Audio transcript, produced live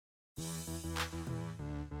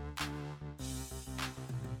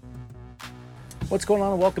What's going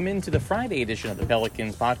on, and welcome into the Friday edition of the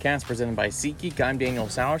Pelicans podcast presented by SeatGeek. I'm Daniel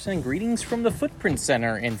Sowerson. Greetings from the Footprint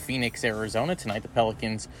Center in Phoenix, Arizona. Tonight, the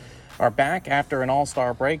Pelicans are back after an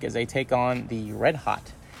all-star break as they take on the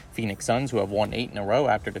red-hot Phoenix Suns, who have won 8 in a row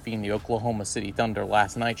after defeating the Oklahoma City Thunder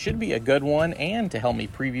last night. Should be a good one, and to help me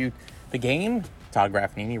preview the game, Todd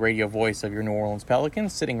Graffagnini, radio voice of your New Orleans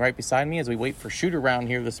Pelicans, sitting right beside me as we wait for shoot-around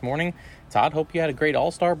here this morning. Todd, hope you had a great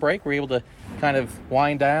all-star break. Were you able to kind of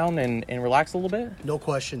wind down and relax a little bit? No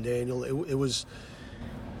question, Daniel.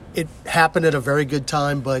 It happened at a very good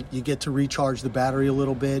time, but you get to recharge the battery a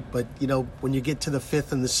little bit. But, you know, when you get to the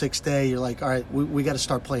 5th and the 6th day, you're like, all right, we got to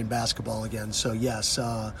start playing basketball again. So, yes,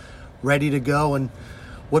 ready to go. And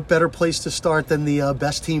what better place to start than the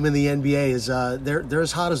best team in the NBA is they're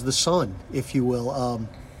as hot as the sun, if you will.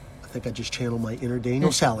 I think I just channeled my inner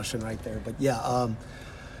Daniel Salerson right there. But, yeah,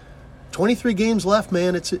 23 games left,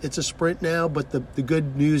 man. It's a sprint now, but the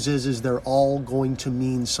good news is they're all going to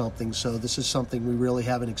mean something. So this is something we really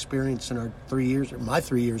haven't experienced in our 3 years, or my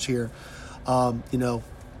 3 years here.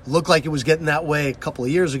 Looked like it was getting that way a couple of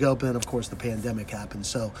years ago, but then, of course, the pandemic happened.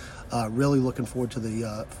 So really looking forward to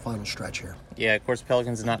the final stretch here. Yeah, of course, the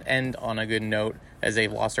Pelicans did not end on a good note as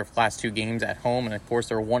they've lost their last 2 games at home. And, of course,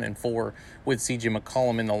 they're 1-4 with C.J.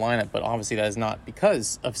 McCollum in the lineup. But obviously that is not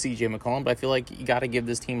because of C.J. McCollum. But I feel like you got to give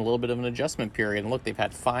this team a little bit of an adjustment period. And, look, they've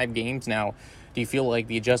had 5 games now. Do you feel like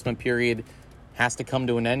the adjustment period has to come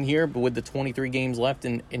to an end here? But with the 23 games left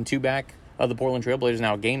and 2 back of the Portland Trailblazers,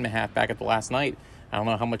 now a game and a half back at the last night, I don't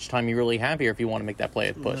know how much time you really have here if you want to make that play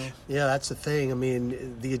at push. Yeah, that's the thing. I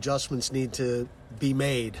mean, the adjustments need to be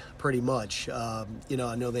made pretty much. I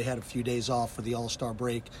know they had a few days off for the All-Star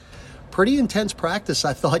break. Pretty intense practice,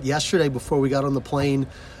 I thought, yesterday before we got on the plane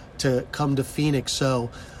to come to Phoenix. So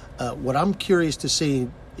what I'm curious to see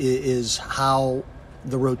is how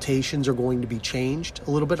the rotations are going to be changed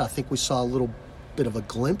a little bit. I think we saw a little bit of a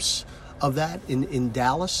glimpse of that in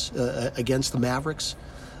Dallas against the Mavericks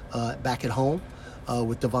back at home.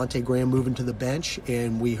 With Devontae Graham moving to the bench,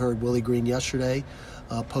 and we heard Willie Green yesterday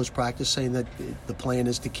post-practice saying that the plan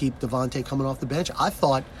is to keep Devontae coming off the bench. I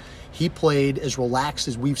thought he played as relaxed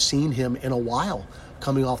as we've seen him in a while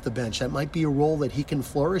coming off the bench. That might be a role that he can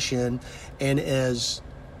flourish in, and as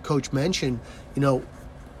Coach mentioned, you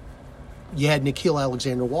had Nickeil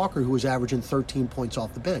Alexander-Walker, who was averaging 13 points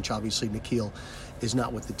off the bench. Obviously, Nickeil is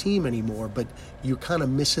not with the team anymore, but you're kind of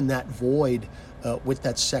missing that void with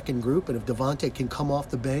that second group. And if Devontae can come off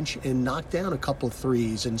the bench and knock down a couple of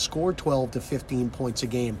threes and score 12 to 15 points a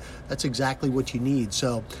game, that's exactly what you need.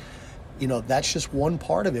 So, that's just one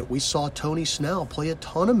part of it. We saw Tony Snell play a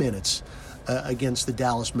ton of minutes against the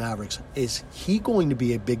Dallas Mavericks. Is he going to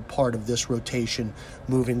be a big part of this rotation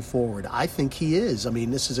moving forward? I think he is. I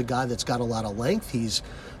mean, this is a guy that's got a lot of length. He's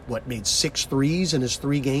made 6 threes in his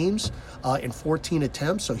 3 games in 14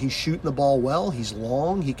 attempts. So he's shooting the ball well. He's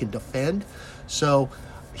long. He can defend. So,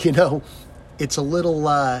 it's a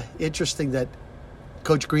little interesting that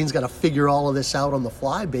Coach Green's got to figure all of this out on the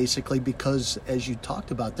fly, basically, because, as you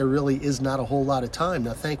talked about, there really is not a whole lot of time.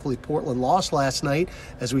 Now, thankfully, Portland lost last night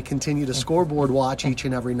as we continue to scoreboard watch each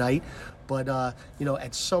and every night. But,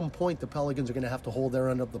 at some point, the Pelicans are going to have to hold their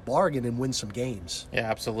end of the bargain and win some games. Yeah,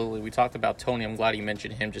 absolutely. We talked about Tony. I'm glad you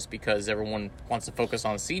mentioned him just because everyone wants to focus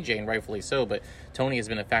on CJ, and rightfully so. But Tony has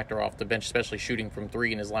been a factor off the bench, especially shooting from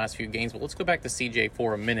 3 in his last few games. But let's go back to CJ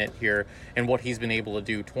for a minute here and what he's been able to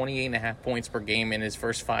do. 28.5 points per game in his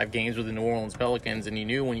first 5 games with the New Orleans Pelicans. And you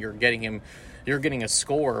knew when you're getting him, you're getting a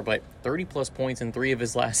score, but 30-plus points in 3 of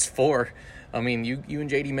his last 4. I mean, you and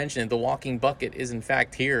JD mentioned it. The walking bucket is, in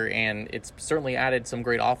fact, here, and it's certainly added some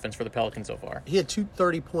great offense for the Pelicans so far. He had 2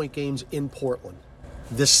 30-point games in Portland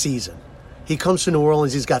this season. He comes to New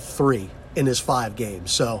Orleans, he's got 3 in his 5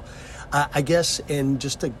 games. So I guess, and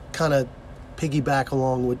just to kind of piggyback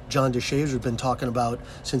along what John DeShazer has been talking about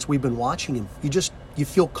since we've been watching him, you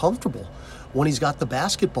feel comfortable when he's got the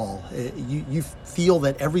basketball. You feel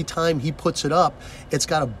that every time he puts it up, it's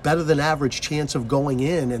got a better than average chance of going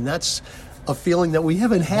in, and that's a feeling that we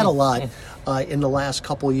haven't had a lot in the last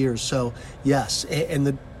couple of years. So, yes,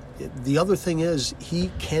 and the other thing is he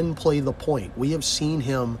can play the point. We have seen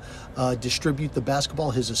him distribute the basketball.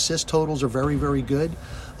 His assist totals are very, very good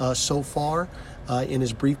so far in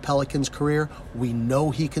his brief Pelicans career. We know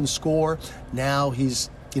he can score. Now he's,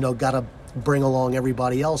 got to bring along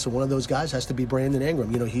everybody else, and one of those guys has to be Brandon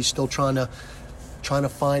Ingram. He's still trying to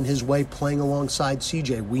find his way playing alongside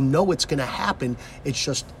CJ. We know it's going to happen. It's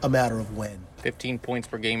just a matter of when. 15 points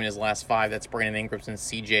per game in his last 5. That's Brandon Ingram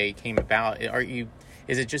since CJ came about.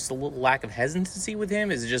 Is it just a little lack of hesitancy with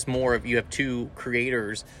him? Is it just more of you have two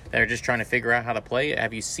creators that are just trying to figure out how to play?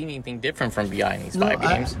 Have you seen anything different from BI in these 5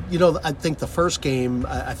 games? I think the first game,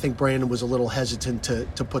 I think Brandon was a little hesitant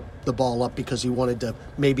to put the ball up because he wanted to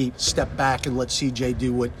maybe step back and let CJ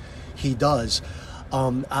do what he does.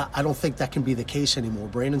 I don't think that can be the case anymore.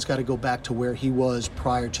 Brandon's got to go back to where he was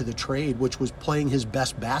prior to the trade, which was playing his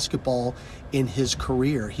best basketball in his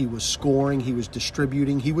career. He was scoring, he was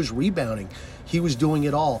distributing, he was rebounding. He was doing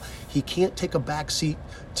it all. He can't take a backseat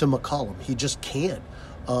to McCollum. He just can't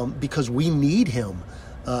because we need him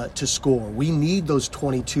to score. We need those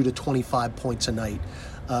 22 to 25 points a night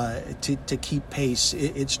to keep pace.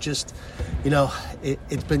 It's just,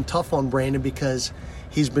 it's been tough on Brandon because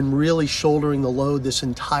he's been really shouldering the load this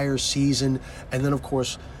entire season. And then, of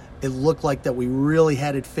course, it looked like that we really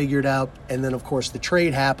had it figured out. And then, of course, the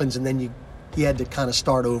trade happens, and then he had to kind of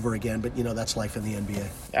start over again. But, that's life in the NBA.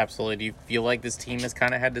 Absolutely. Do you feel like this team has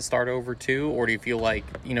kind of had to start over too? Or do you feel like,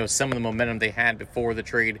 some of the momentum they had before the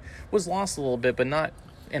trade was lost a little bit, but not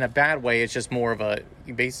in a bad way? It's just more of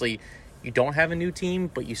you don't have a new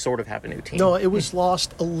team, but you sort of have a new team. No, it was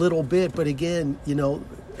lost a little bit. But again,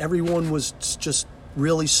 everyone was just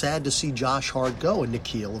really sad to see Josh Hart go, and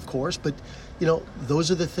Nikhil, of course. But,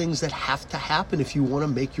 those are the things that have to happen if you want to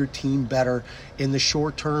make your team better in the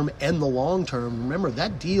short term and the long term. Remember,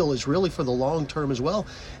 that deal is really for the long term as well.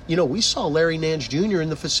 We saw Larry Nance Jr. in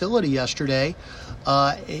the facility yesterday.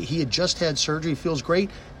 He had just had surgery, feels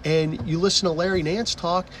great. And you listen to Larry Nance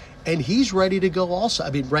talk, and he's ready to go also.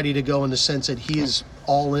 I mean, ready to go in the sense that he is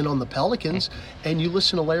all in on the Pelicans. And you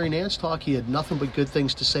listen to Larry Nance talk, he had nothing but good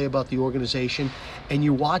things to say about the organization. And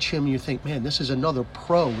you watch him and you think, man, this is another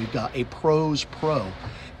pro. We've got a pro's pro.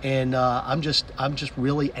 And I'm just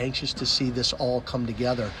really anxious to see this all come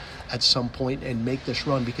together at some point and make this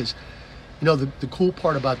run because, the cool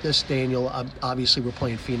part about this, Daniel, obviously we're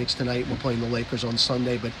playing Phoenix tonight. We're playing the Lakers on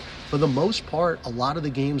Sunday. But for the most part, a lot of the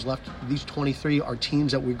games left, these 23, are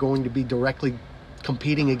teams that we're going to be directly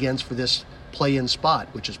competing against for this play-in spot,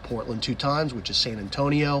 which is Portland 2 times, which is San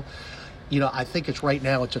Antonio. I think it's right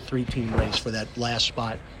now it's a 3-team race for that last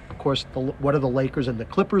spot. Of course, what are the Lakers and the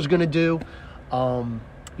Clippers going to do?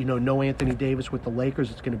 No Anthony Davis with the Lakers.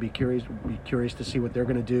 It's going to be curious to see what they're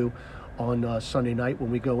going to do on Sunday night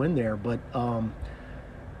when we go in there. But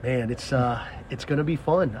man, it's going to be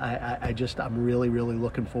fun. I'm really, really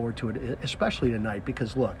looking forward to it, especially tonight,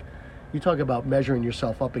 because look, you talk about measuring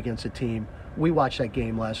yourself up against a team. We watched that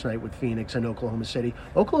game last night with Phoenix and Oklahoma City.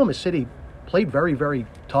 Oklahoma City played very, very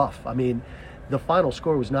tough. I mean, the final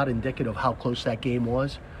score was not indicative of how close that game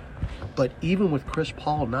was. But even with Chris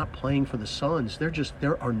Paul not playing for the Suns,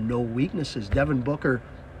 there are no weaknesses. Devin Booker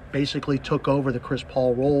basically took over the Chris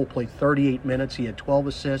Paul role, played 38 minutes. He had 12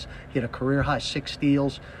 assists. He had a career-high 6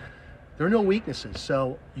 steals. There are no weaknesses.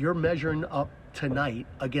 So you're measuring up tonight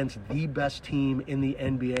against the best team in the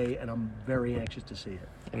NBA, and I'm very anxious to see it.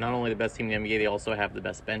 And not only the best team in the NBA, they also have the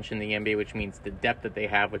best bench in the NBA, which means the depth that they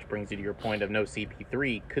have, which brings you to your point of no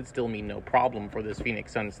CP3, could still mean no problem for this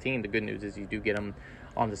Phoenix Suns team. The good news is you do get them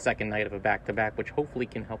on the second night of a back-to-back, which hopefully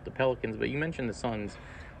can help the Pelicans. But you mentioned the Suns.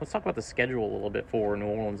 Let's talk about the schedule a little bit for New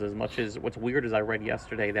Orleans. As much as what's weird is I read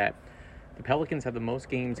yesterday that the Pelicans have the most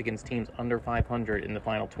games against teams under 500 in the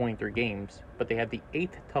final 23 games, but they have the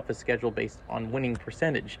 8th toughest schedule based on winning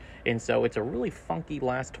percentage. And so it's a really funky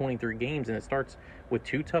last 23 games, and it starts with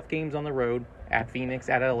 2 tough games on the road, at Phoenix,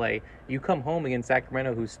 at LA. You come home against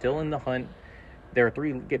Sacramento, who's still in the hunt. There are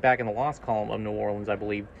 3 get back in the loss column of New Orleans, I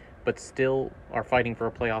believe, but still are fighting for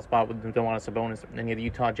a playoff spot with Domantas Sabonis. And then you have the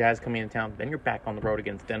Utah Jazz coming into town. Then you're back on the road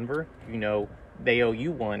against Denver. They owe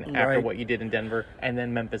you one after what you did in Denver, and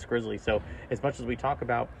then Memphis Grizzlies. So as much as we talk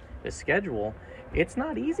about the schedule, it's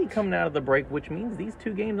not easy coming out of the break, which means these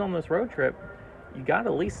 2 games on this road trip, you got to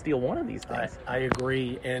at least steal one of these things. I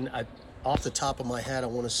agree. And off the top of my head, I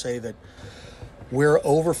want to say that we're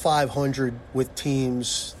over 500 with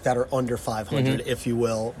teams that are under 500, if you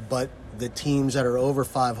will. But the teams that are over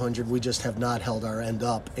 500, we just have not held our end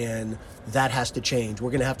up, and that has to change.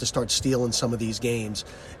 We're going to have to start stealing some of these games.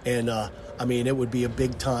 And, it would be a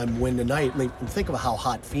big-time win tonight. Think about how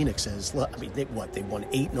hot Phoenix is. They won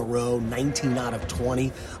 8 in a row, 19 out of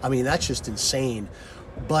 20. That's just insane.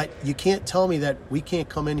 But you can't tell me that we can't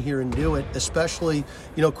come in here and do it, especially,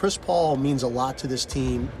 Chris Paul means a lot to this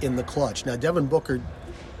team in the clutch. Now, Devin Booker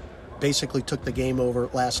basically took the game over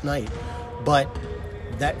last night, but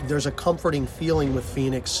there's a comforting feeling with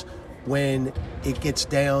Phoenix when it gets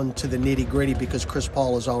down to the nitty-gritty because Chris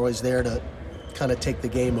Paul is always there to kind of take the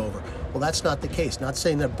game over. Well, that's not the case. Not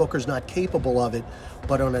saying that Booker's not capable of it,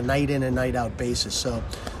 but on a night-in and night-out basis. So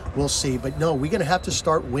we'll see. But no, we're going to have to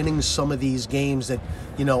start winning some of these games that,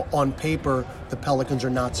 on paper, the Pelicans are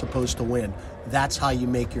not supposed to win. That's how you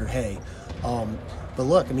make your hay. But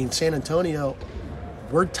look, San Antonio,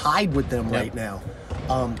 we're tied with them right now.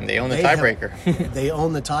 They own the tiebreaker. They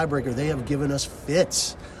own the tiebreaker. They have given us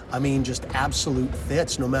fits. Just absolute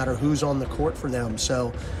fits, no matter who's on the court for them.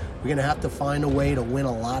 So we're going to have to find a way to win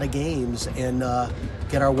a lot of games and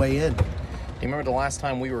get our way in. You remember the last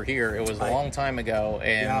time we were here? It was a long time ago,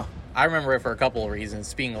 and I remember it for a couple of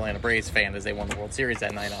reasons. Being an Atlanta Braves fan, as they won the World Series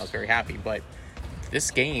that night, I was very happy. But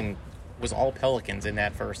this game was all Pelicans in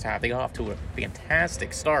that first half. They got off to a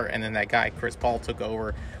fantastic start, and then that guy, Chris Paul, took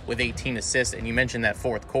over with 18 assists. And you mentioned that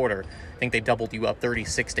fourth quarter. I think they doubled you up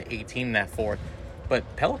 36-18 in that fourth.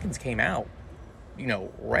 But Pelicans came out,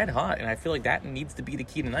 red hot, and I feel like that needs to be the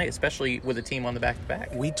key tonight, especially with a team on the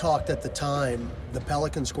back-to-back. We talked at the time, the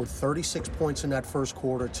Pelicans scored 36 points in that first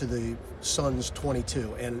quarter to the Suns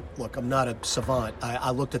 22. And look, I'm not a savant.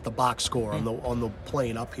 I looked at the box score on the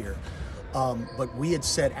plane up here. But we had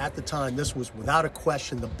said at the time this was without a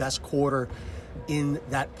question the best quarter in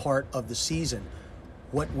that part of the season.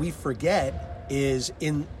 What we forget is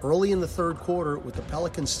early in the third quarter, with the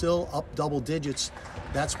Pelicans still up double digits,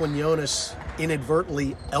 that's when Jonas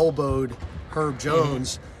inadvertently elbowed Herb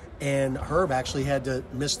Jones, and Herb actually had to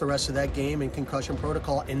miss the rest of that game in concussion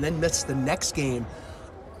protocol and then miss the next game.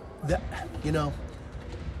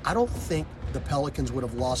 I don't think the Pelicans would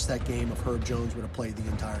have lost that game if Herb Jones would have played the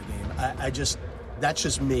entire game. That's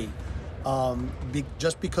just me.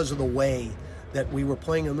 Just because of the way that we were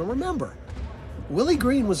playing him. And remember, Willie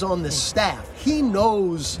Green was on this staff. He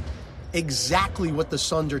knows exactly what the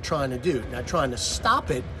Suns are trying to do. Now, trying to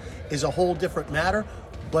stop it is a whole different matter,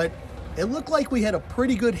 but it looked like we had a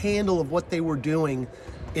pretty good handle of what they were doing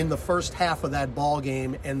in the first half of that ball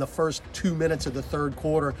game and the first 2 minutes of the third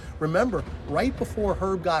quarter. Remember, right before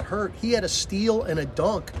Herb got hurt, he had a steal and a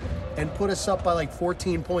dunk and put us up by like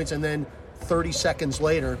 14 points, and then 30 seconds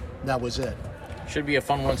later, that was it. Should be a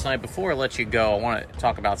fun one tonight. Before I let you go, I want to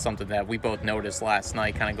talk about something that we both noticed last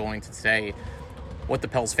night, kind of going to today, what the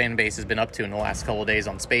Pels fan base has been up to in the last couple of days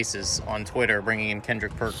on Spaces on Twitter, bringing in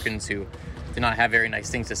Kendrick Perkins, who did not have very nice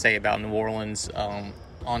things to say about New Orleans on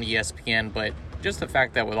ESPN, but just the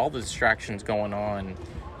fact that with all the distractions going on,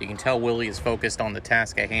 you can tell Willie is focused on the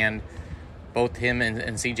task at hand. Both him and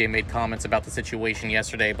CJ made comments about the situation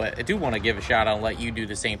yesterday, but I do want to give a shout out and let you do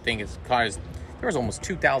the same thing, because there was almost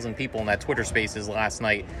 2,000 people in that Twitter Spaces last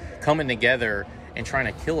night coming together and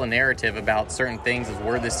trying to kill a narrative about certain things as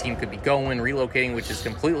where this team could be going, relocating, which is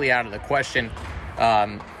completely out of the question.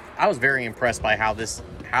 I was very impressed by how this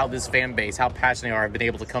fan base, how passionate they are, have been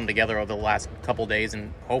able to come together over the last couple days,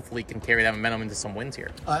 and hopefully can carry that momentum into some wins here.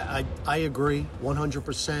 I agree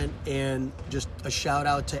 100%, and just a shout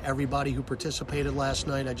out to everybody who participated last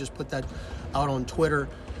night. I just put that out on Twitter.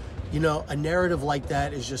 A narrative like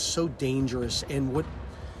that is just so dangerous, and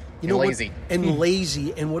lazy.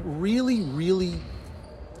 And what really, really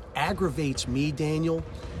aggravates me, Daniel,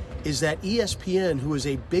 is that ESPN, who is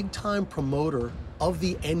a big-time promoter of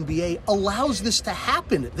the NBA, allows this to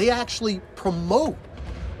happen. They actually promote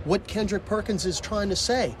what Kendrick Perkins is trying to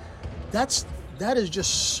say. That is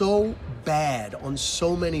just so bad on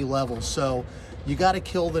so many levels. So you got to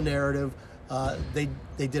kill the narrative. They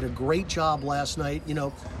did a great job last night.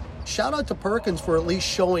 Shout out to Perkins for at least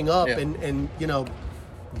showing up and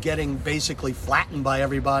getting basically flattened by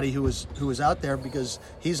everybody who was out there, because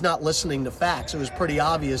he's not listening to facts. It was pretty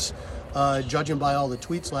obvious, judging by all the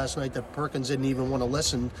tweets last night, that Perkins didn't even want to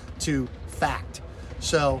listen to fact.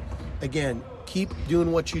 So, again, keep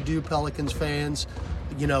doing what you do, Pelicans fans.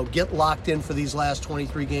 Get locked in for these last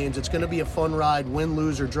 23 games. It's going to be a fun ride, win,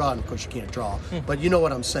 lose, or draw. And of course, you can't draw, but you know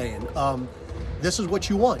what I'm saying. This is what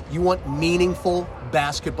you want. You want meaningful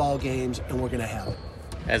basketball games, and we're going to have it.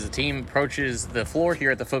 As the team approaches the floor here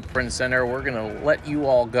at the Footprint Center, we're going to let you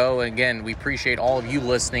all go. Again, we appreciate all of you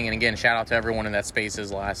listening. And again, shout out to everyone in that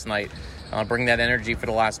Spaces last night. Bring that energy for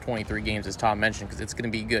the last 23 games, as Todd mentioned, because it's going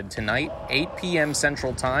to be good. Tonight, 8 p.m.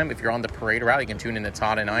 Central Time. If you're on the parade route, you can tune in to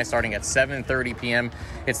Todd and I starting at 7:30 p.m.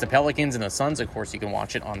 It's the Pelicans and the Suns. Of course, you can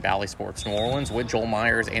watch it on Valley Sports New Orleans with Joel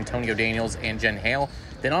Myers, Antonio Daniels, and Jen Hale.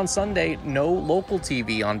 Then on Sunday, no local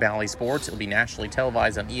TV on Valley Sports. It'll be nationally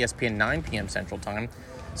televised on ESPN 9 p.m. Central Time.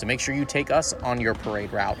 So make sure you take us on your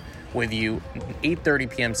parade route with you. 8:30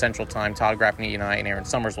 p.m. Central Time. Todd Graffagnini and I and Aaron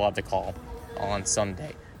Summers will have the call on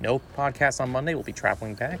Sunday. No podcast on Monday. We'll be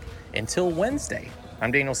traveling back until Wednesday.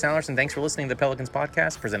 I'm Daniel Salerson. Thanks for listening to the Pelicans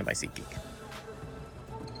podcast presented by SeatGeek.